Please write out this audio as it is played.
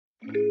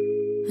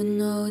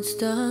know it's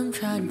dumb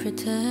trying to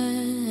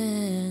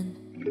pretend,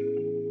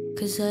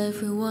 'cause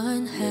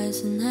everyone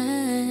has an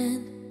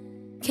end.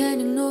 Can't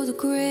ignore the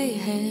gray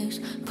hairs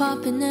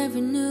popping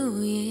every new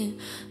year,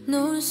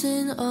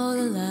 noticing all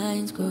the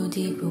lines grow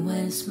deeper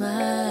when I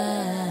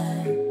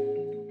smile.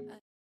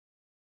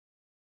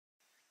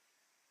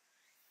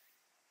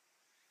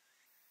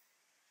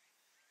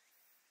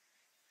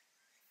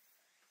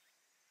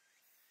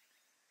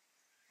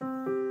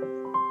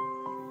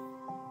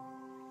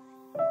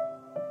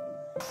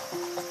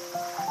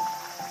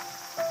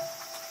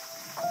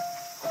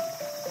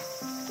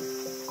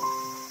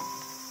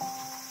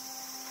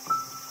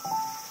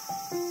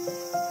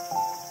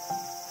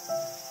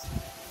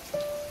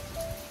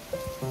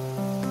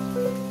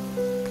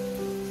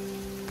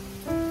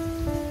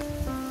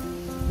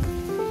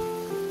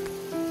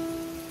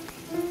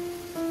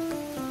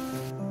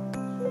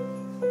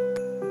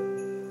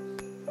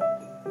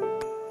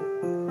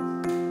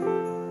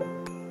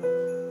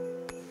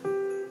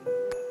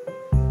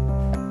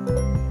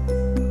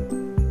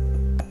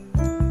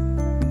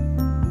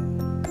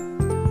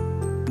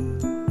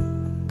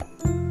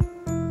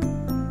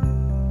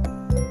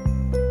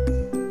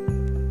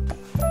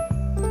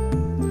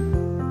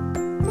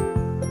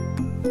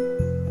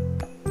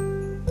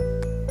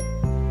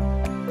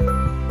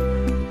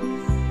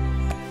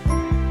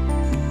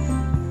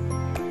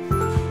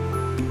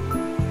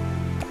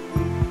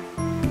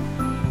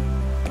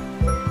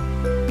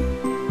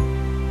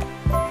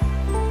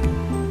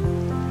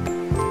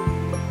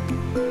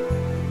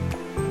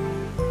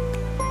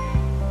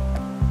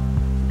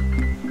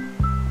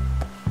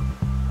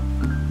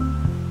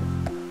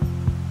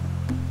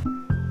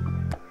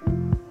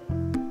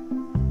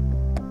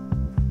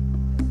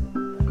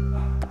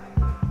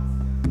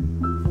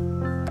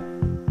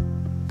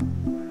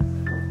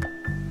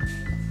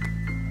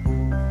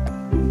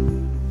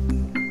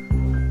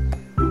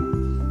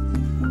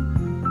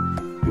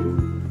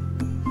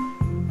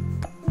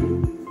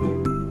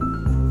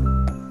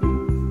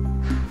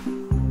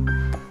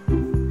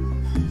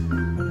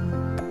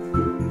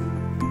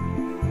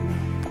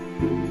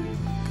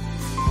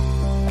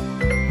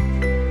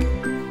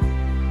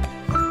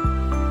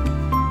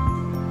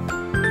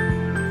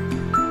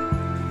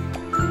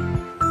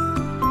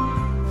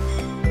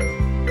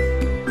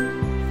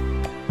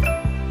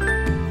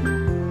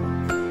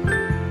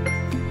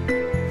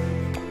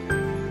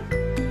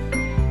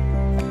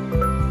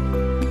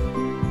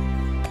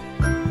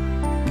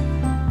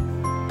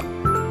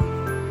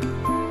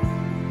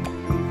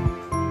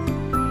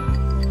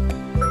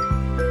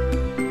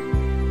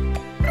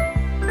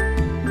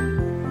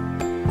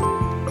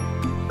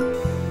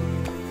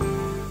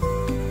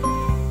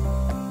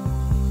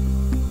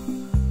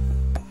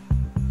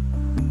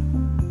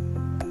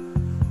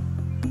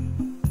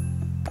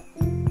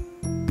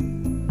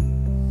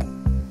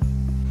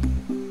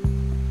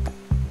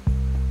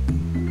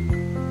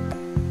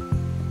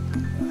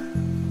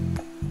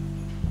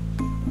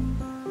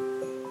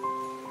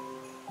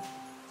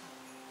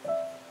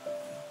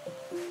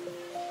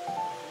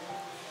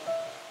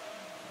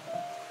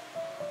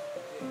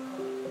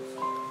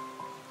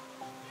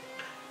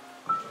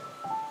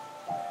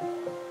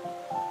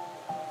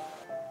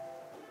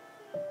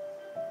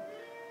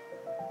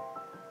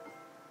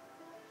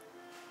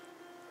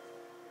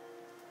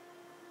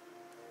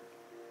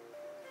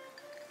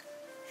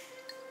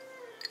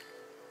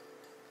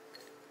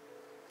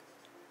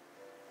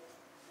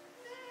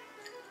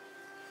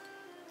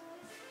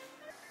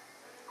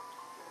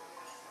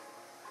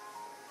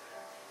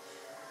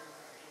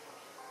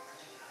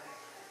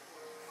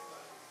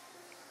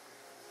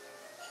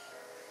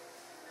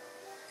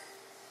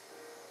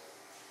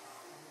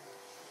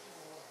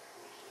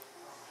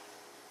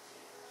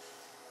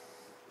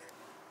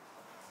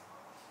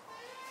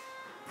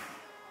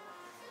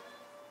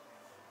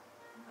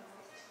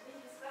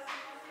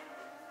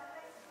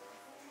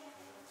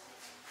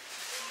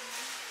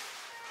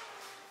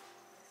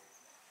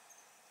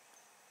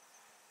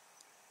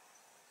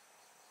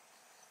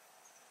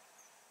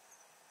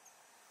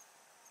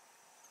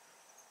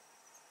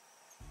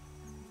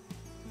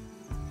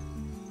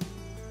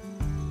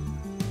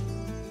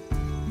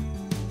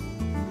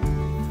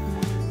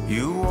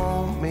 You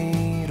want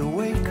me to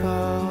wake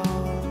up,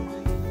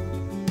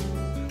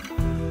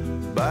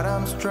 but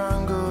I'm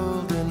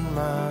strangled in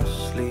my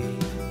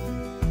sleep.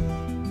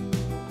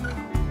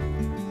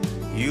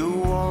 You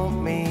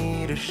want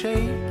me to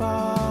shape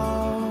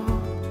up,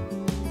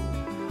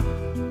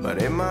 but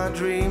in my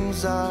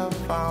dreams I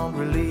found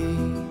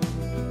relief.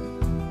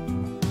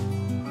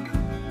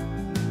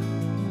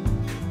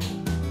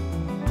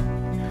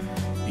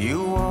 You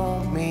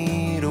want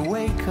me to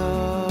wake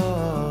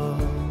up,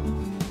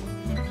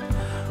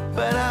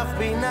 but I've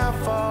been out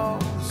for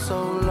so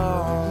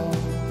long.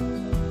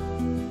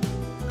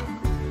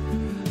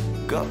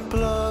 Got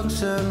plugs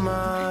in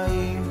my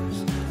ears,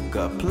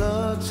 got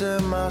plugs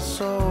in my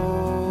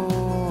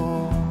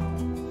soul.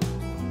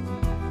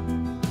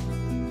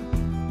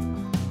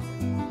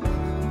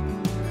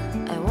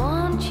 I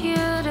want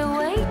you to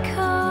wake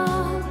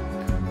up,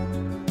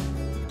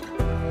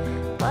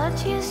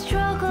 but you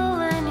struggle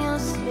in your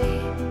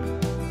sleep.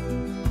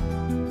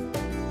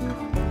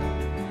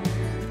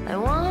 I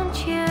want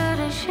you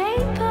to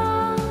shape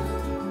up,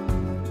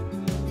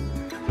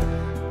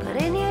 but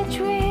in your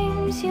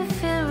dreams you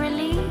feel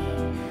relief.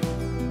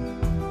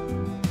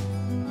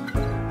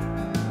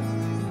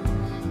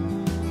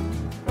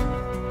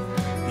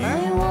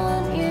 I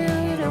want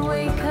you to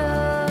wake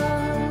up,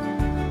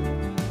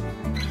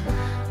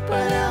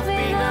 but I've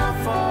been up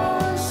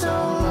for so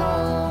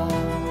long.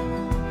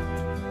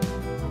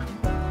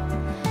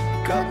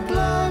 Got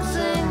plugs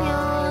in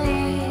your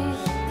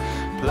ears,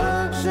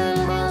 plugs in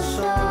my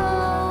soul.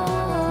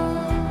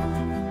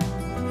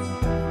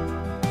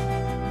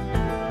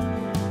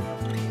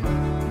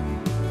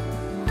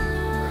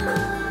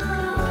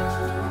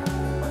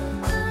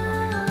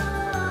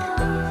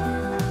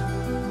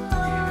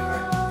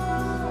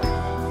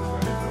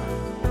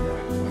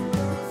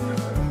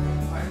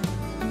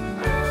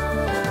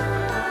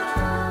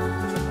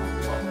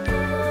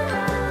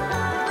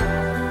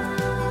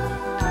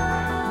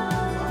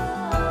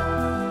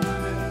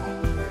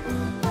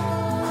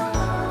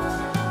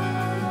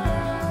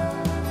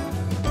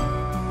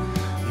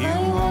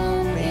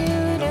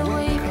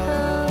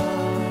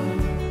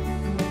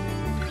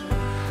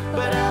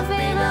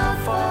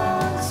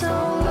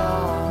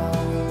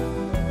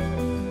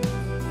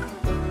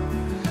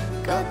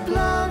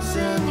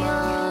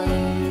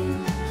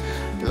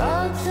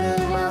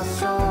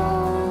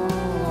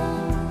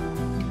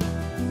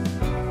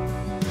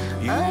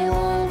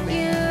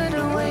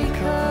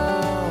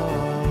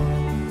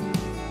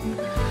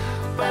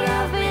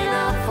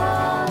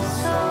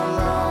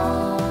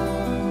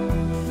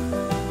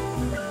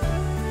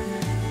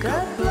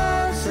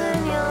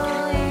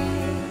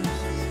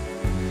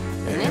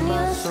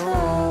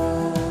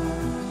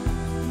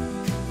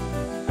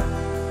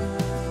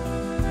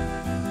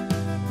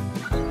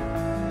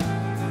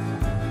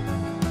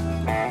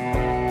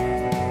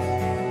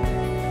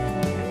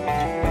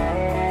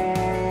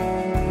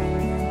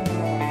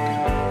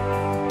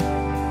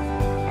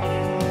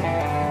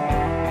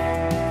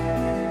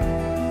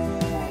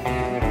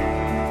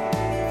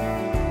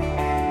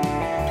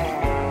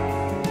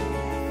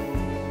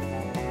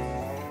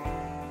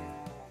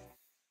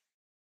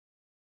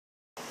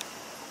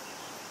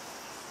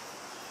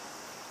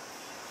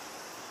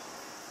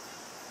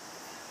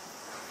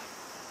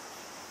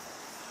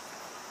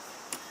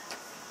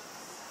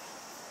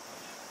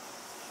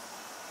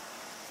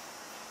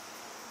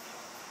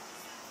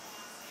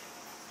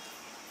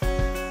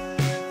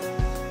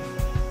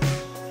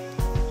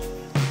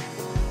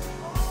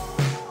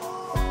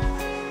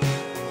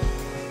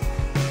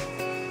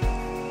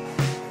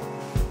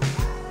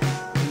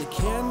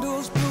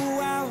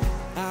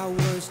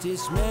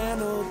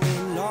 Dismantled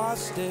and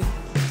lost it.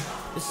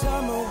 The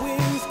summer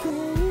winds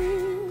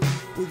cool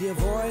with your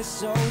voice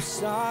so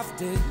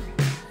soft and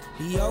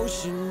the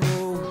ocean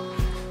moved.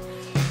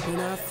 When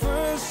I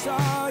first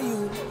saw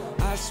you,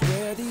 I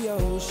swear the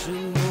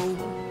ocean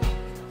moved.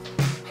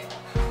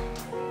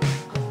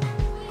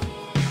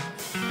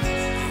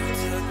 You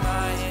took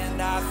my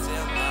hand, I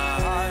felt my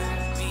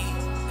heartbeat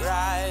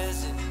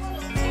rising.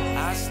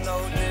 I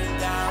slowed you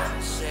down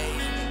and said,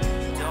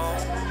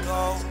 don't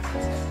go.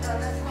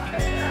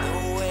 The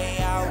way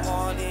I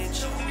wanted you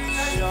to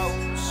show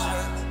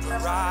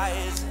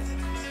surprising.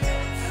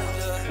 You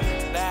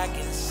looked back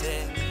and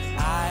said,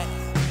 I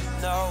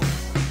know.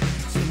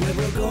 So where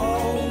we're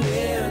going,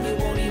 we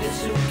won't need a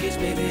suitcase,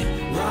 baby,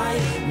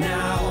 right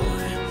now.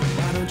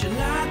 Why don't you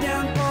lie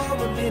down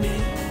for a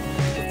minute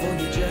before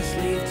you just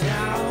leave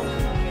town?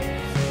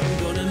 I'm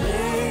gonna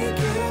make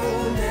you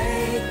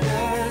make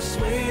the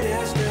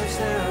sweetest of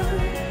sounds.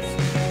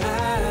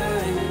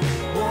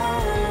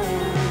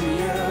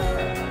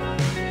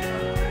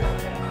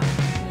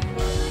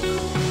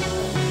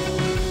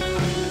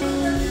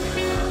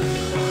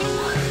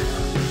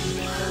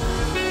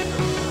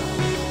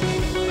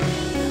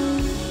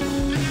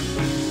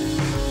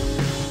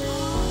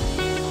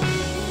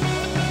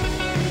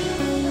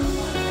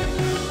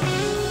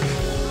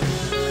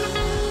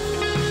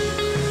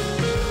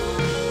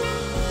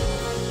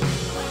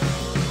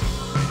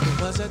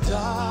 A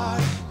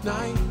dark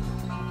night,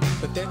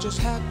 but there just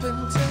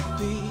happened to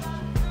be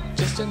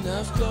just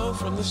enough glow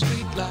from the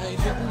street light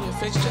hitting your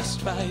face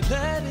just right,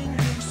 letting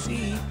you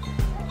see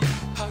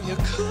how you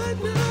could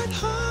not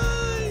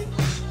hide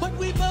what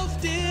we both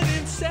did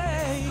and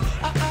say.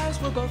 Our eyes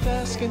were both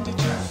asking, did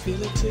you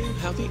feel it too?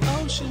 How the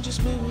ocean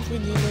just moved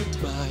when you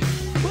looked my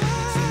way.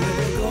 So where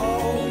we're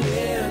going,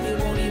 you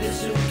won't need a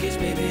suitcase,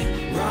 baby,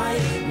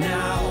 right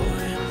now.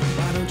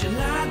 Why don't you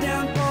lie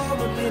down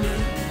for a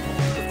minute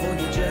before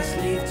you just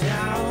leave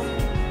town?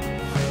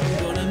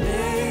 I'm gonna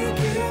make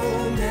you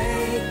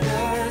make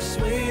the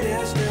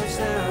sweetest of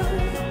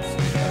sounds.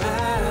 I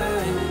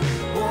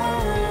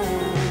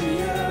want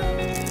you.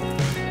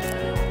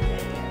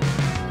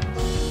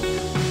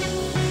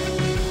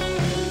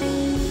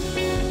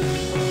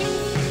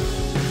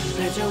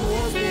 Let your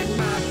words with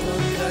my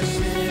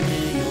percussion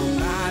and your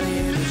body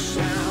to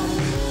sound.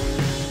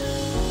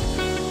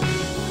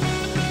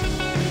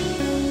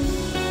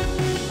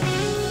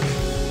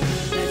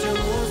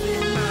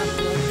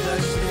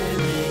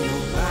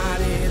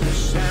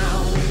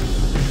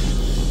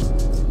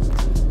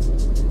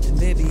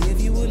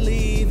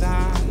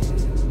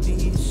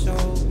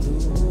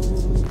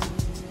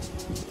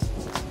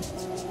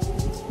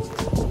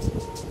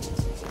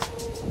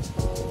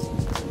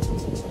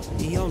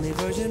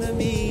 version of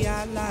me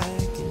I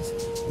like is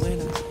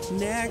when I'm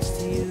next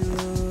to you.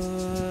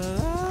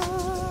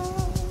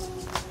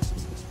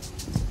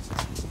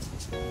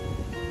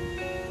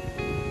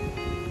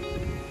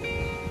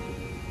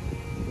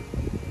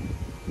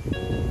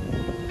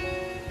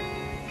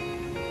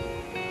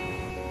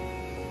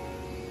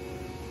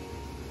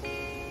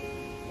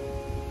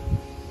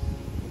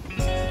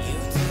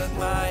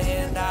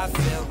 I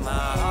felt my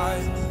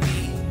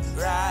heartbeat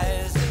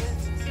rising.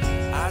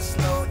 I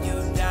slowed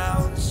you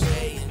down,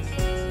 saying,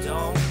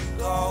 don't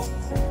go.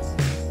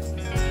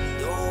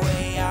 The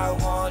way I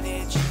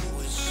wanted you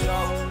was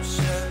so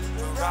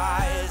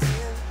surprising.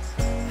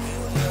 You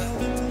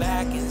looked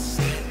back and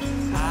said,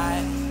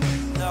 I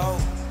know.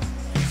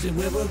 Said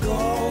where we're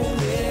going,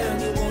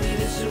 you won't need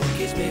a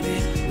suitcase, baby,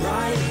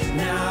 right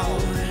now.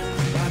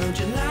 Why don't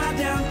you lie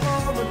down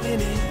for a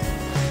minute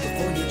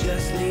before you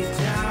just leave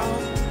town?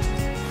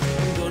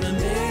 Gonna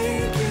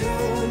make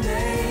you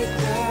make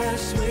the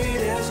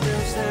sweetest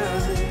of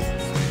sounds.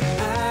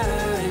 I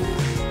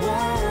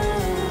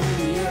want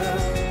you.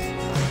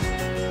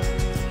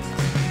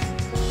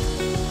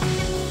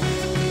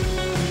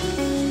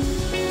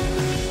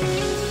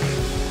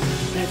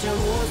 Let your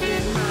voice be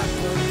my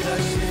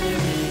percussion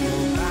and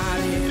your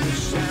body the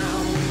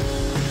sound.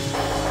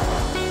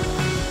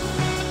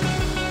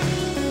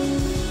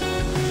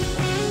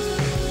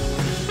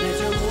 Let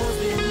your voice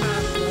be my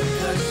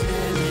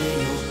percussion and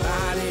your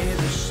body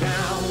the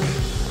sound.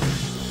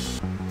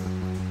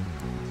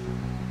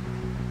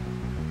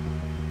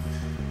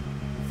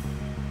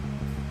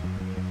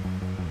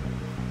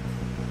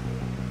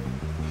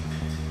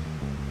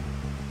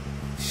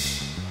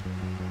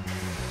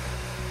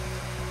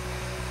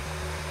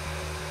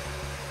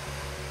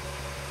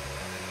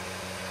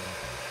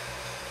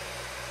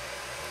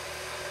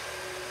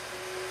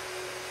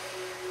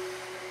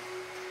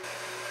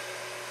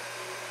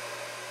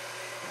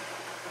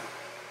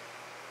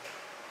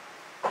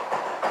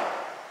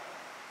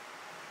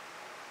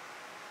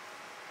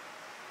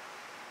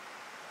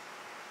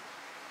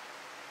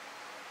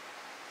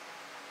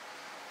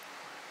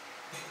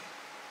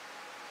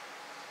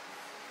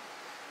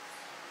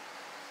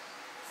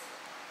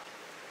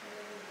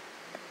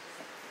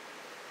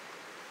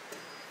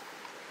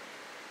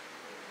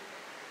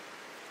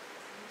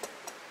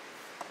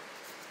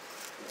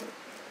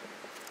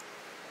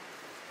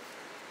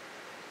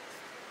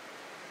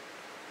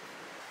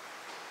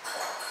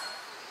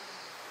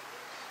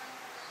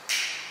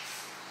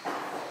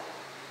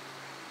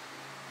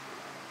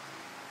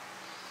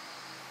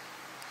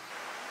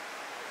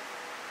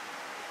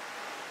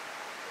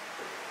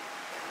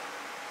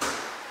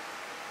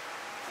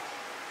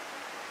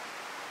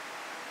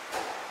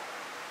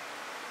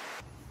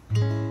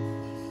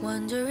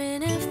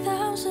 Wondering if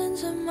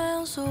thousands of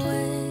miles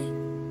away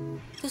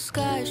the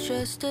sky's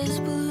just as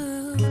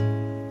blue.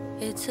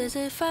 It's as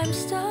if I'm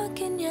stuck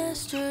in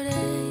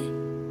yesterday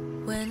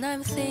when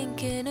I'm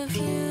thinking of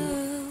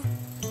you.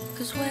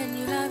 'Cause when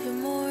you have your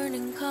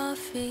morning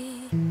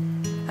coffee,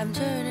 I'm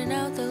turning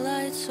out the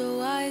lights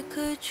so I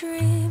could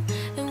dream.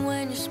 And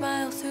when you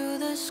smile through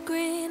the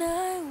screen,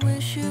 I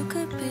wish you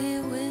could be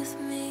with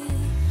me.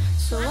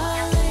 So I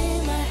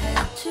lay my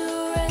head to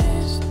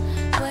rest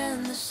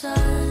when the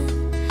sun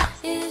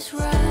is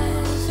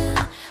rising.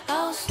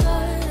 I'll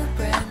start a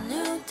brand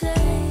new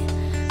day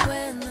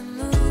when the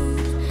moon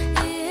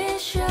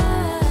is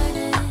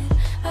shining.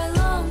 I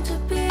long to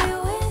be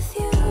with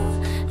you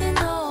in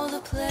all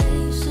the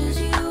places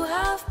you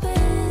have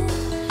been.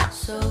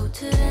 So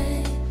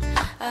today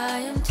I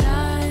am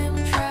time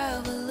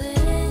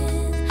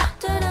traveling.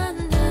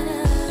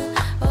 Da-dun-da-da.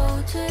 Oh,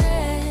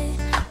 today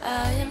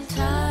I am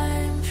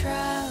time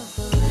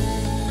traveling.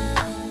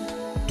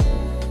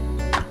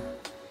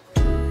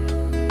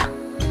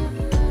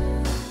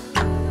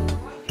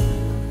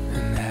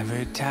 And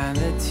every time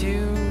that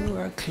you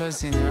are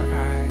closing your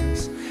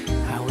eyes,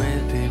 I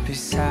will be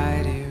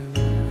beside you.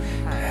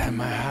 And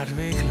my heart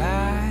will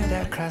glide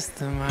across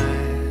the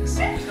miles,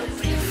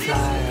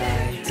 fly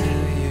right to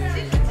you.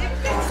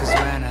 'Cause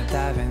when I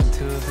dive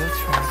into the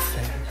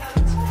traffic,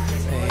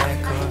 the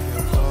echo of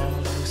your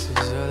voice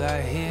is all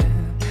I hear.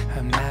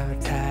 I'm never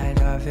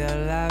tired of your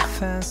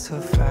laughing so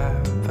far,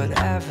 but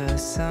ever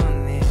so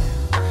near.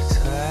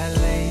 So I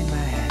lay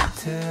my head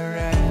to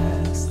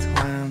rest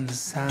when the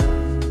sun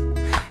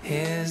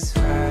is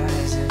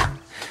rising.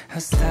 I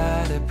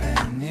start a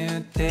brand new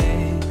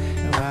day